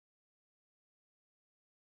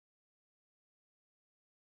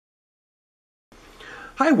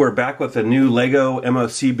Hi, we're back with a new Lego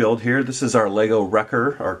MOC build here. This is our Lego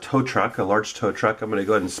wrecker, our tow truck, a large tow truck. I'm going to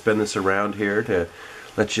go ahead and spin this around here to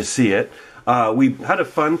let you see it. We had a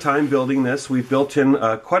fun time building this. We built in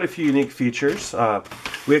quite a few unique features.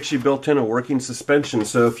 We actually built in a working suspension,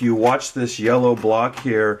 so if you watch this yellow block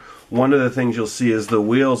here, one of the things you'll see is the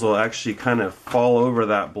wheels will actually kind of fall over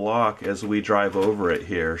that block as we drive over it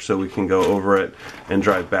here, so we can go over it and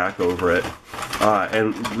drive back over it.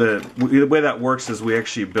 And the way that works is we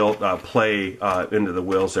actually built play into the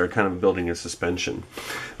wheels there, kind of building a suspension.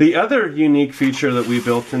 The other unique feature that we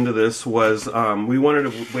built into this was we wanted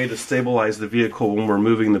a way to stabilize the vehicle when we're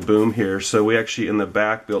moving the boom here, so we actually in the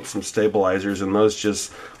back built some stabilizers, and those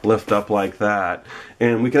just lift up like that.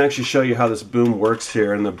 And we can actually show you how this boom works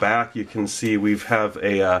here. In the back you can see we have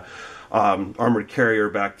a armored carrier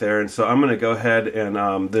back there, and so I'm going to go ahead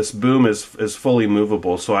and this boom is fully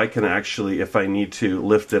movable, so I can actually, if I need to,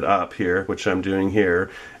 lift it up here, which I'm doing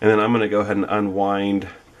here, and then I'm going to go ahead and unwind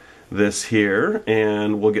this here,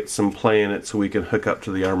 and we'll get some play in it so we can hook up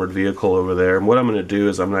to the armored vehicle over there. And what I'm going to do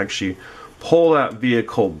is I'm going to actually pull that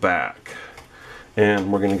vehicle back,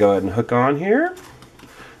 and we're going to go ahead and hook on here.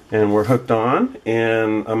 And we're hooked on,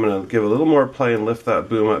 and I'm going to give a little more play and lift that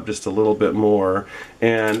boom up just a little bit more.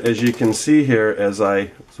 And as you can see here, as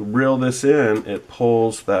I reel this in, it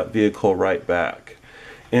pulls that vehicle right back.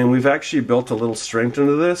 And we've actually built a little strength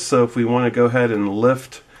into this, so if we want to go ahead and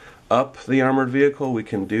lift up the armored vehicle, we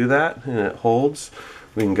can do that, and it holds.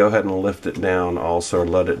 We can go ahead and lift it down also, or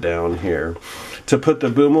let it down here. To put the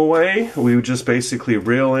boom away, we would just basically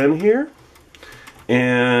reel in here.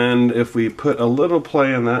 And if we put a little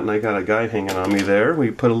play in that, and I got a guy hanging on me there, we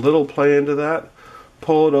put a little play into that,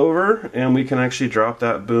 pull it over, and we can actually drop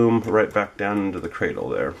that boom right back down into the cradle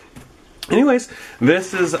there. Anyways,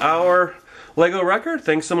 this is our Lego wrecker.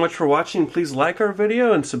 Thanks so much for watching. Please like our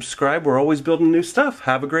video and subscribe. We're always building new stuff.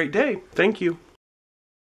 Have a great day. Thank you.